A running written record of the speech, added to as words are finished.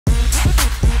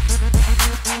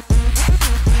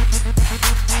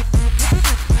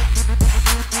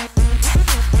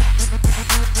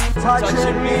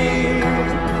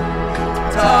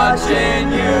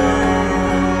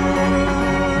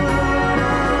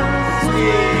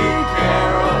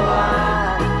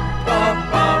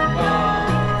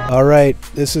All right,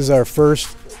 this is our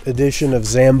first edition of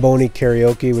Zamboni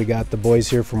Karaoke. We got the boys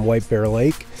here from White Bear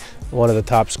Lake. One of the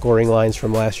top scoring lines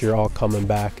from last year, all coming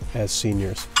back as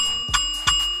seniors.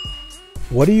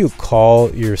 What do you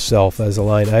call yourself as a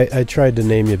line? I tried to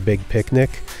name you Big Picnic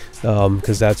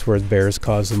because that's where bears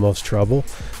cause the most trouble.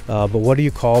 But what do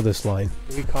you call this line?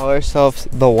 We call ourselves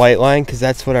the White Line because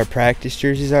that's what our practice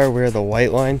jerseys are. We're the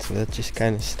White Line, so that just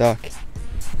kind of stuck.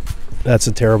 That's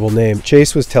a terrible name.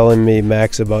 Chase was telling me,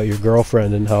 Max, about your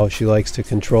girlfriend and how she likes to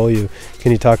control you.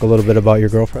 Can you talk a little bit about your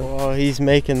girlfriend? Well, he's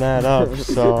making that up,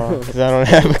 so because I don't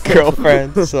have a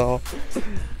girlfriend, so.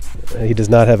 He does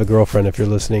not have a girlfriend if you're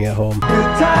listening at home. Good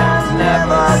times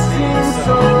never seem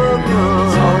so good.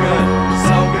 So good,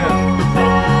 so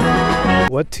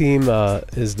good. What team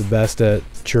is the best at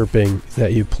chirping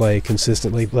that you play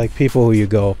consistently? Like people who you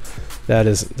go,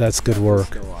 that's good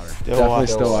work.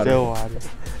 Stillwater.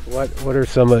 What are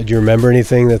some do you remember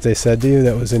anything that they said to you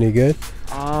that was any good?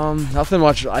 Nothing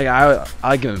much.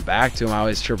 I give it back to them. I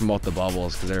always chirp them about the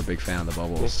bubbles because they're a big fan of the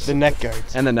bubbles. The net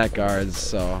guards. And the net guards,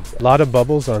 so. A lot of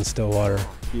bubbles on Stillwater.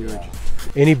 Huge.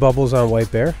 Any bubbles on White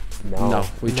Bear? No,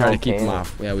 we try to keep them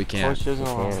off. Yeah, we can't.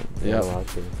 Yep.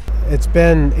 It's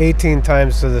been 18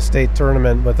 times to the state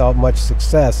tournament without much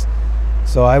success.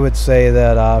 So I would say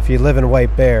that if you live in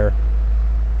White Bear,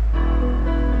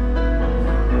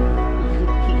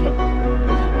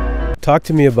 talk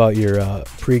to me about your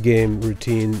pregame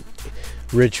routine,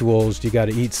 rituals. Do you got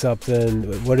to eat something?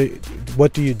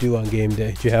 What do you do on game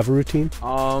day? Do you have a routine?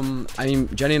 I mean,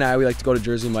 Jenny and I, we like to go to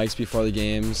Jersey Mike's before the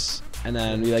games, and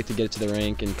then we like to get to the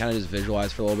rink and kind of just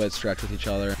visualize for a little bit, stretch with each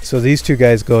other. So these two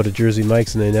guys go to Jersey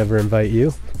Mike's and they never invite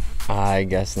you? I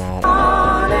guess not.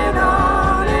 On and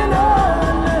on and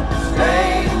on,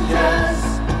 strangers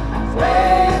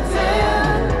waiting.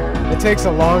 It takes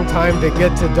a long time to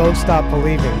get to Don't Stop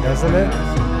Believing, doesn't it?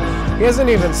 He hasn't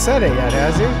even said it yet,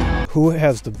 has he? Who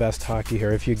has the best hockey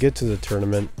here? If you get to the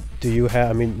tournament, do you have,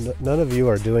 I mean, none of you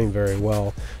are doing very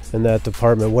well in that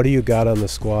department. What do you got on the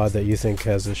squad that you think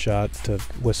has a shot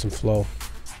with some flow?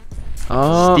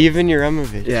 Steven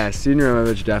Uremovich. Yeah, Steven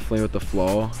Uremovich definitely with the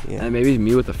flow, and maybe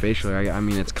me with the facial hair. I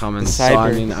mean, it's coming. So,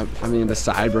 I mean, the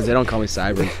sideburns. They don't call me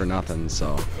sideburns for nothing.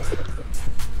 So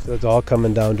it's all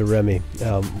coming down to Remy.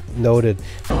 Noted.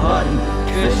 Hunting,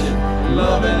 fishing,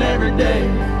 loving every day.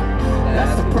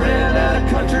 That's the prayer that a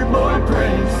country boy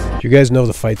prays. Do you guys know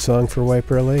the fight song for White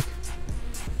Bear Lake?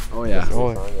 Oh yeah. Yeah,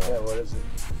 what is it?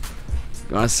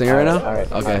 You want to sing it right now? All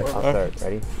right. Okay. I'll start.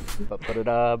 Ready?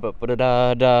 Ba-ba-da-da.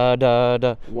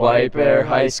 White Bear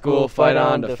High School, fight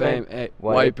on to fame. Hey,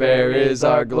 White Bear is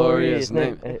our glorious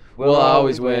name. Hey, we'll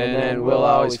always win and we'll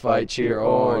always fight. Cheer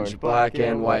orange, black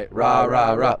and white. Rah,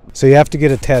 rah, rah. So you have to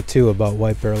get a tattoo about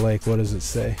White Bear Lake. What does it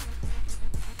say?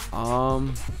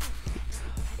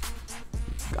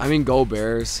 I mean, go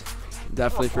Bears.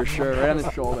 Definitely for sure. Right on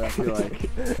the shoulder, I feel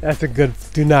like. That's a good,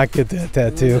 do not get that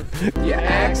tattoo. You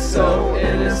act so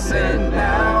innocent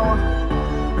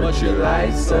now, but you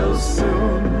lie so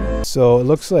soon. So it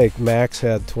looks like Max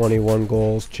had 21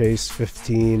 goals, Chase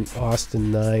 15,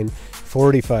 Austin 9,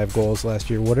 45 goals last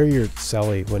year. What are your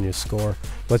celly when you score?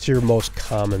 What's your most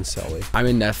common celly? I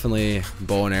mean, definitely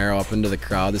bow and arrow up into the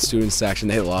crowd. The student section,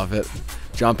 they love it.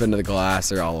 Jump into the glass,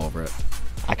 they're all over it.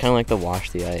 I kind of like to wash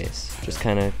the ice. Just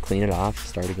kind of clean it off,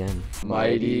 start again.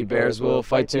 Mighty Bears will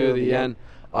fight to the end,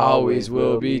 always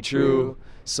will be true.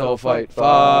 So fight, fight.